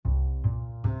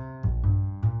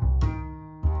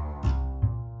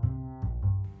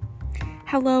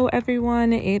Hello,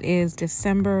 everyone. It is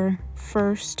December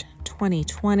 1st,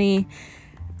 2020.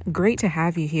 Great to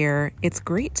have you here. It's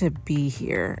great to be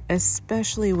here,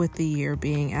 especially with the year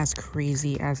being as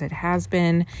crazy as it has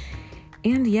been.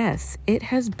 And yes, it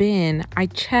has been, I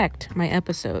checked my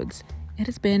episodes. It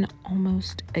has been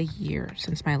almost a year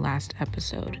since my last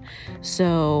episode.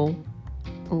 So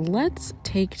let's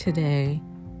take today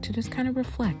to just kind of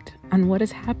reflect on what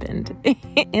has happened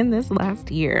in this last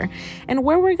year and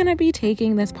where we're going to be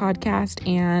taking this podcast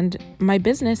and my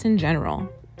business in general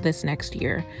this next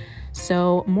year.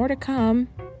 So more to come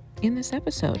in this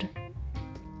episode.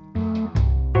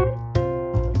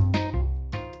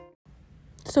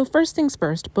 So first things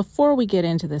first, before we get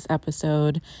into this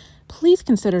episode, please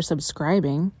consider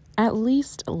subscribing. At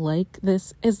least like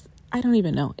this is, I don't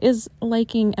even know, is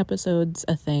liking episodes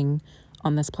a thing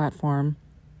on this platform?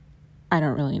 I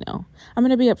don't really know. I'm going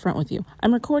to be upfront with you.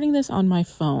 I'm recording this on my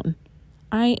phone.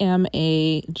 I am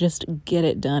a just get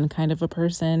it done kind of a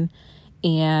person.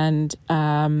 And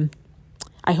I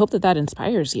hope that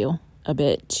inspires you a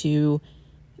bit to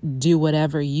do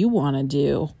whatever you want to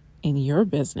do in your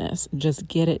business. Just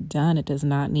get it done. It does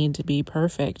not need to be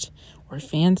perfect or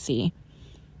fancy.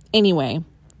 Anyway,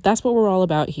 that's what we're all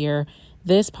about here.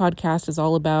 This podcast is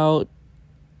all about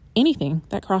anything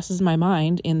that crosses my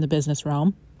mind in the business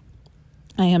realm.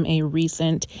 I am a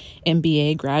recent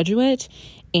MBA graduate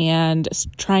and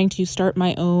trying to start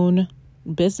my own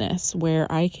business where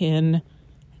I can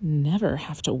never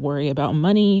have to worry about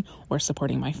money or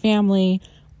supporting my family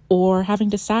or having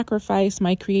to sacrifice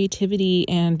my creativity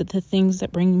and the things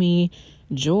that bring me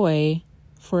joy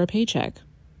for a paycheck.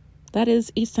 That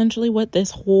is essentially what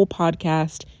this whole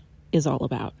podcast is all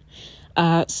about.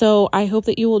 So I hope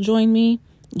that you will join me.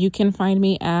 You can find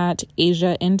me at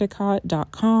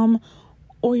asiaendicott.com,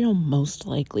 or you'll most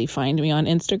likely find me on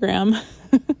Instagram.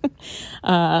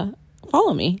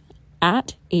 Follow me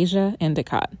at Asia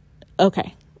Endicott.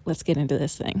 Okay, let's get into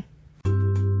this thing.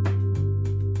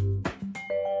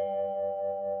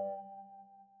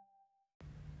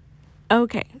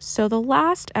 Okay, so the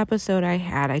last episode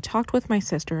I talked with my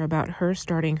sister about her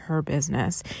starting her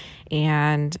business,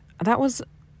 and that was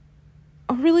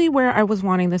really where I was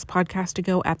wanting this podcast to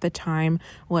go at the time,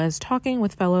 was talking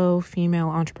with fellow female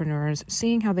entrepreneurs,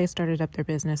 seeing how they started up their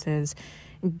businesses,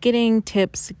 getting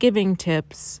tips, giving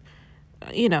tips,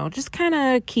 just kind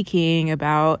of kikiing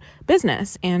about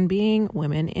business and being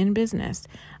women in business.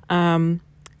 That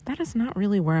is not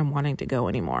really where I'm wanting to go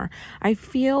anymore. I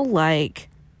feel like,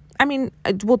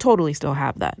 we'll totally still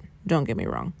have that. Don't get me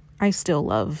wrong. I still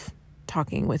love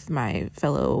talking with my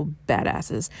fellow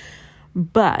badasses,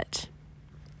 but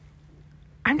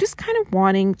I'm just kind of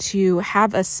wanting to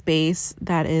have a space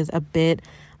that is a bit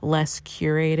less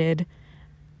curated.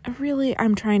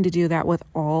 I'm trying to do that with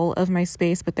all of my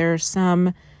space, but there are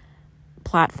some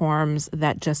platforms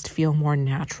that just feel more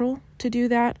natural to do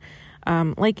that.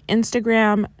 Like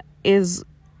Instagram is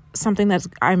something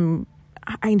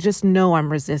I just know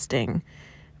I'm resisting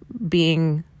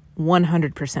being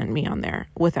 100% me on there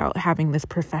without having this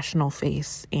professional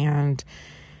face and,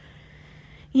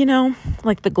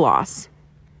 like the gloss.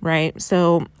 Right?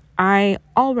 So I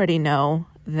already know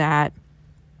that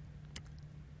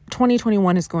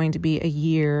 2021 is going to be a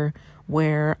year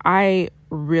where I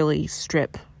really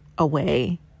strip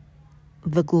away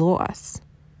the gloss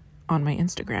on my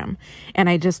Instagram. And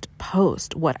I just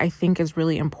post what I think is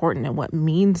really important and what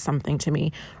means something to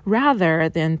me, rather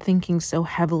than thinking so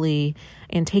heavily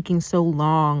and taking so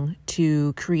long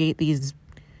to create these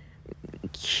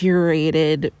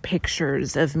curated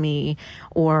pictures of me,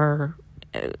 or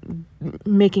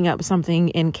making up something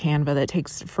in Canva that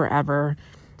takes forever.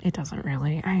 It doesn't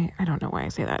really. I don't know why I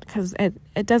say that, because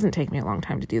it doesn't take me a long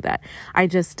time to do that. I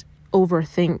just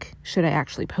overthink, should I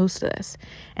actually post this?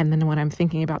 And then when I'm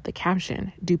thinking about the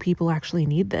caption, do people actually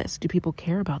need this? Do people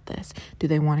care about this? Do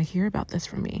they want to hear about this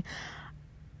from me?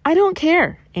 I don't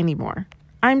care anymore.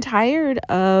 I'm tired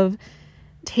of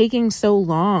taking so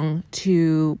long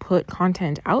to put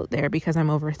content out there because I'm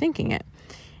overthinking it.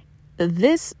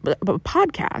 This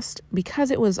podcast,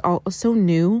 because it was all so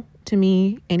new to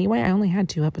me anyway, I only had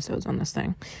 2 episodes on this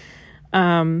thing.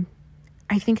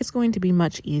 I think it's going to be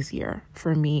much easier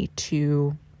for me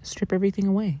to strip everything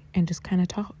away and just kind of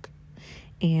talk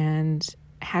and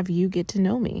have you get to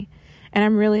know me. And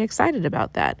I'm really excited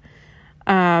about that.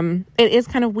 It is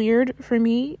kind of weird for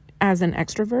me as an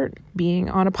extrovert being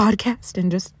on a podcast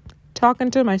and just talking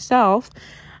to myself.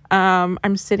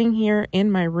 I'm sitting here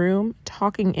in my room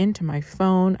talking into my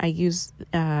phone. I use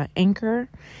Anchor.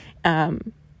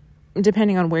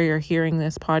 Depending on where you're hearing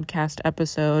this podcast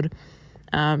episode,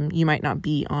 you might not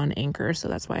be on Anchor, so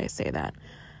that's why I say that.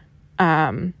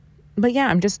 But yeah,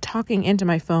 I'm just talking into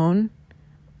my phone,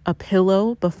 a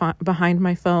pillow behind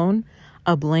my phone,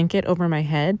 a blanket over my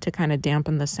head to kind of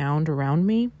dampen the sound around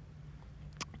me.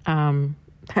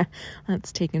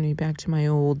 That's taking me back to my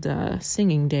old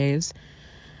singing days.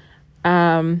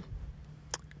 But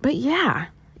yeah,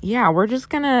 we're just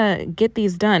gonna get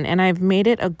these done. And I've made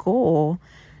it a goal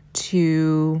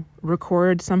to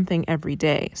record something every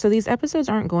day. So these episodes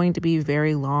aren't going to be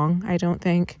very long, I don't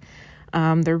think.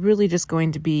 They're really just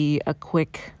going to be a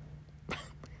quick,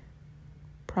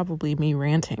 probably me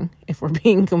ranting, if we're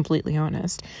being completely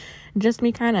honest. Just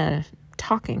me kind of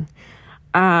talking.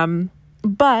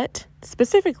 But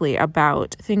specifically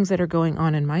about things that are going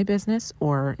on in my business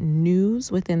or news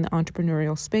within the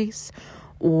entrepreneurial space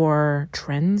or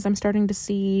trends I'm starting to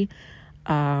see.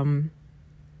 I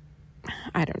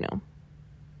don't know.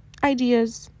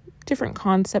 Ideas, different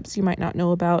concepts you might not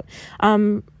know about.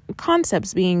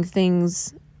 Concepts being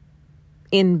things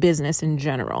in business in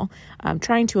general. I'm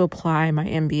trying to apply my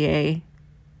MBA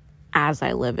as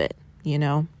I live it,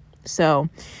 So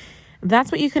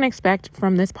that's what you can expect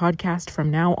from this podcast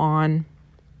from now on.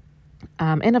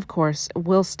 And of course,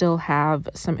 we'll still have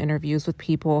some interviews with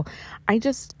people. I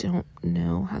just don't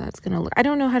know how that's going to look. I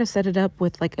don't know how to set it up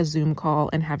with like a Zoom call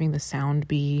and having the sound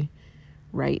be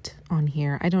right on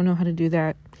here. I don't know how to do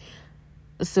that.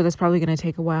 So that's probably going to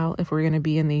take a while if we're going to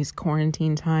be in these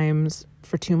quarantine times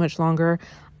for too much longer.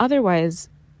 Otherwise,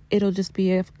 it'll just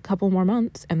be a couple more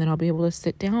months and then I'll be able to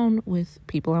sit down with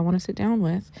people I want to sit down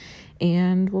with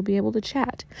and we'll be able to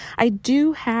chat. I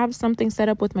do have something set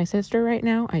up with my sister right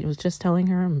now. I was just telling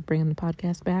her I'm bringing the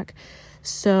podcast back.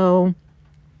 So,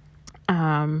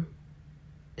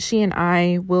 she and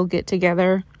I will get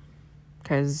together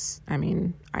because,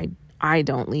 I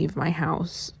don't leave my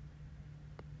house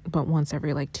but once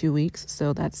every 2 weeks.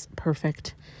 So that's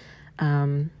perfect.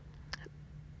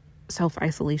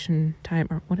 Self-isolation time,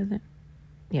 or what is it?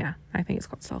 Yeah, I think it's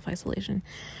called self-isolation.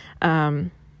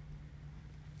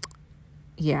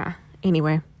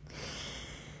 Anyway,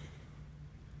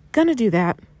 gonna do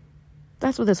that.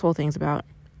 That's what this whole thing's about.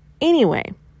 Anyway,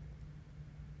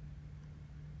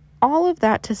 all of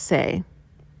that to say,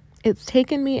 it's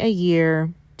taken me a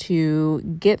year to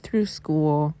get through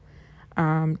school,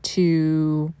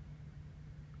 to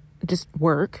just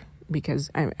work, because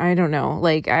I don't know,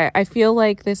 I feel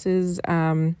like this is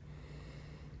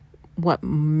what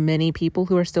many people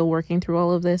who are still working through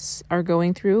all of this are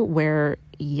going through, where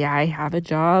I have a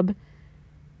job,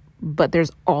 but there's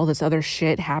all this other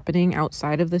shit happening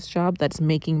outside of this job that's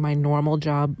making my normal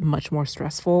job much more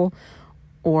stressful,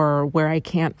 or where I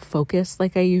can't focus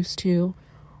like I used to,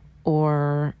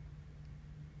 or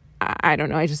I don't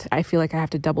know. I feel like I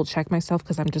have to double check myself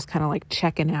because I'm just kind of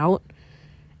checking out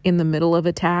in the middle of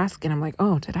a task. And I'm like,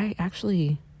 oh, did I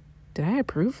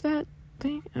approve that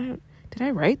thing? Did I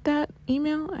write that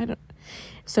email?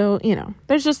 So,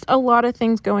 there's just a lot of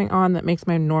things going on that makes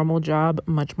my normal job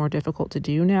much more difficult to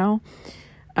do now.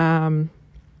 And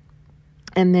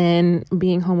then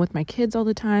being home with my kids all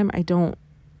the time, I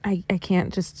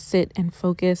can't just sit and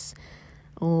focus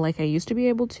like I used to be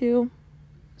able to.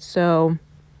 So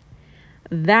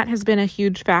that has been a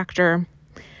huge factor.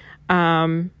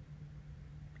 And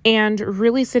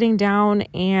really sitting down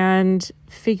and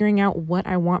figuring out what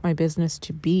I want my business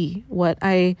to be,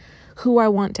 who I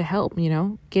want to help,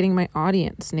 getting my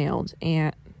audience nailed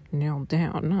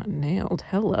down, not nailed.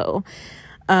 Hello.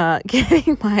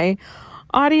 Getting my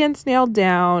audience nailed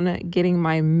down, getting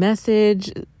my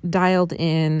message dialed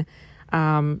in,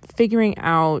 figuring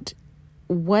out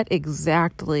what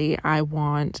exactly I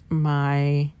want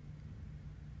my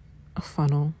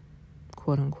funnel,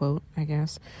 quote unquote, I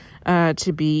guess,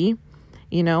 to be,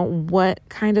 what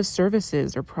kind of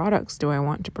services or products do I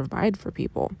want to provide for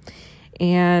people?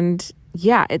 And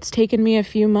it's taken me a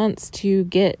few months to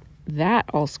get that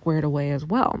all squared away as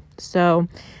well. So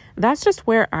that's just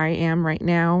where I am right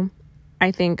now.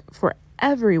 I think for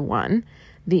everyone,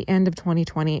 the end of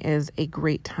 2020 is a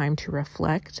great time to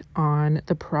reflect on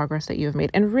the progress that you have made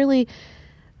and really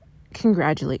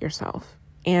congratulate yourself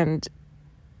and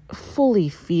fully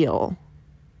feel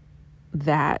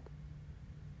that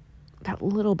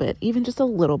little bit, even just a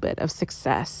little bit of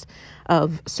success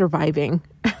of surviving,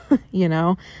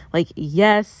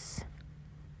 yes,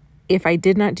 if I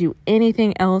did not do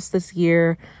anything else this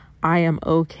year, I am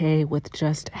okay with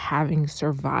just having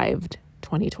survived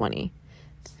 2020.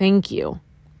 Thank you.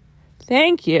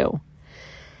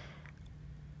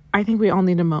 I think we all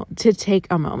need to take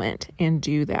a moment and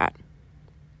do that.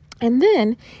 And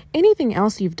then anything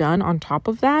else you've done on top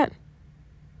of that,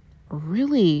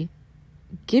 really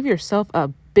give yourself a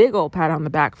big old pat on the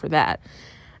back for that,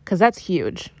 because that's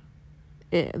huge.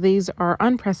 These are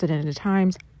unprecedented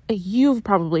times. You've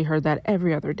probably heard that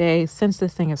every other day since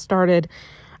this thing has started.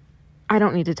 I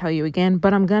don't need to tell you again,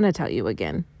 but I'm going to tell you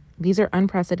again. These are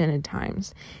unprecedented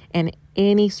times, and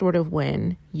any sort of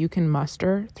win you can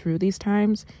muster through these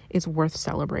times is worth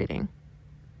celebrating.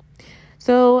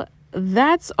 So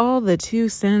that's all the 2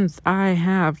 cents I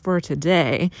have for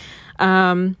today.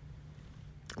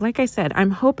 Like I said,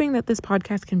 I'm hoping that this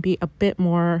podcast can be a bit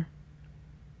more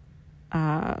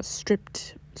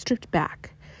stripped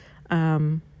back,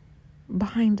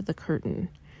 behind the curtain,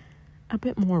 a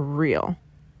bit more real,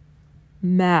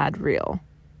 mad real.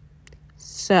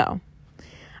 So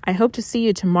I hope to see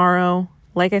you tomorrow.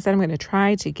 Like I said, I'm going to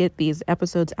try to get these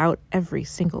episodes out every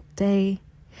single day.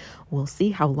 We'll see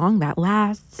how long that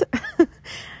lasts.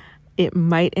 It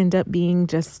might end up being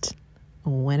just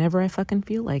whenever I fucking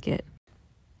feel like it.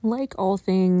 Like all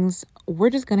things,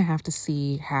 we're just going to have to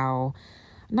see how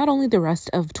not only the rest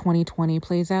of 2020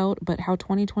 plays out, but how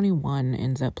 2021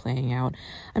 ends up playing out.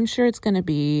 I'm sure it's going to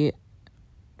be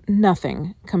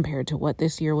nothing compared to what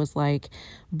this year was like,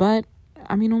 but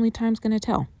I mean, only time's going to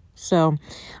tell. So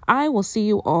I will see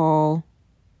you all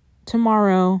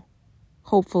tomorrow,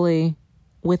 hopefully,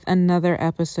 with another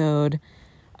episode.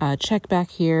 Check back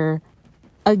here.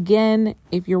 Again,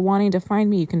 if you're wanting to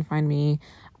find me, you can find me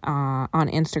on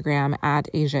Instagram at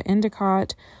Asia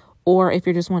Endicott. Or if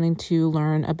you're just wanting to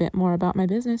learn a bit more about my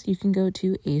business, you can go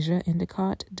to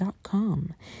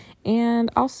asiaendicott.com. And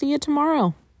I'll see you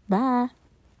tomorrow. Bye.